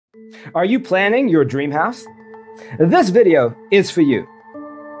Are you planning your dream house? This video is for you.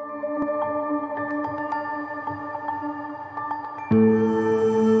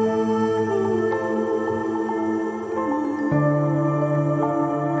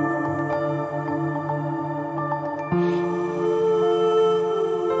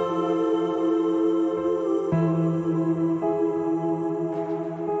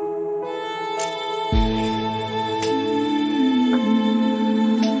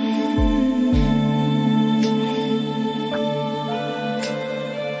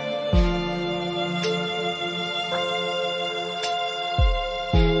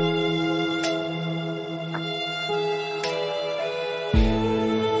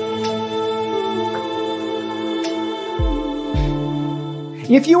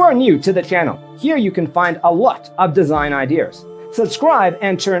 If you are new to the channel, here you can find a lot of design ideas. Subscribe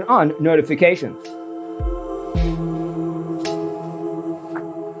and turn on notifications.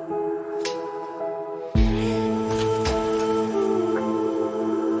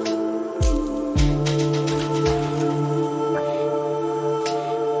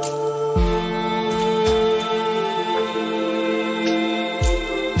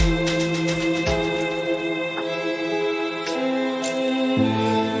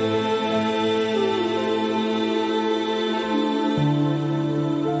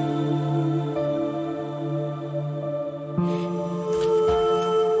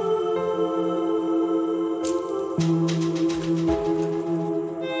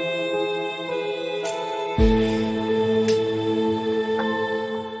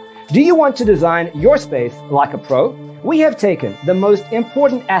 Do you want to design your space like a pro? We have taken the most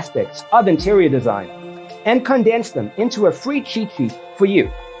important aspects of interior design and condensed them into a free cheat sheet for you.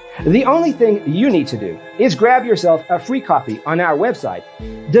 The only thing you need to do is grab yourself a free copy on our website,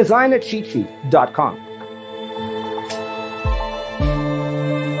 designercheatsheet.com.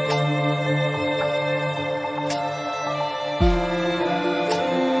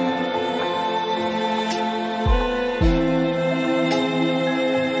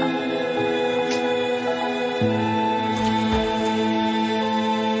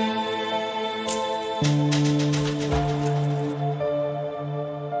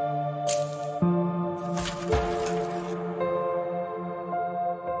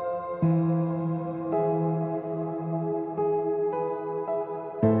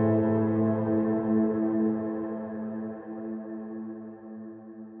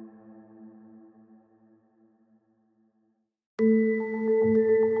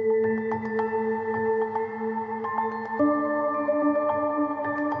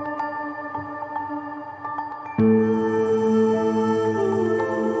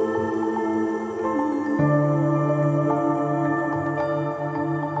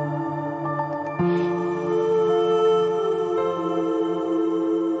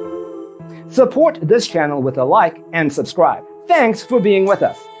 Support this channel with a like and subscribe. Thanks for being with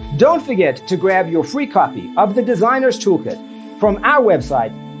us. Don't forget to grab your free copy of the Designer's Toolkit from our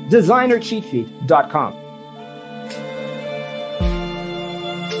website, designercheatsheet.com.